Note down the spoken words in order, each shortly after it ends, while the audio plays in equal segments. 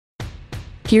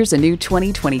Here's a new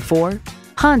 2024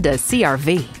 Honda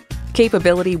CR-V.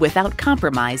 Capability without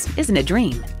compromise isn't a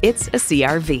dream, it's a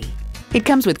CR-V. It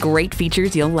comes with great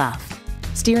features you'll love.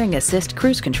 Steering assist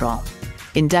cruise control,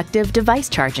 inductive device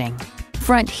charging,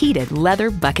 front heated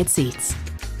leather bucket seats,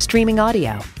 streaming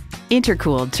audio,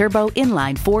 intercooled turbo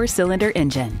inline 4-cylinder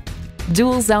engine,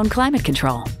 dual zone climate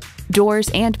control, doors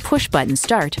and push-button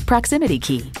start proximity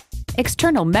key,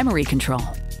 external memory control,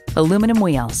 aluminum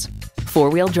wheels,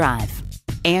 4-wheel drive,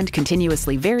 and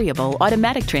continuously variable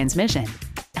automatic transmission.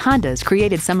 Honda's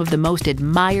created some of the most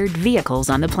admired vehicles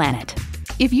on the planet.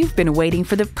 If you've been waiting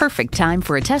for the perfect time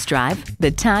for a test drive,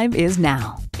 the time is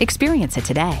now. Experience it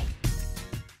today.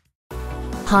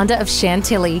 Honda of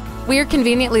Chantilly. We're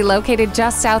conveniently located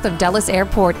just south of Dulles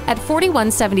Airport at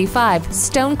 4175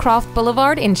 Stonecroft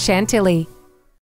Boulevard in Chantilly.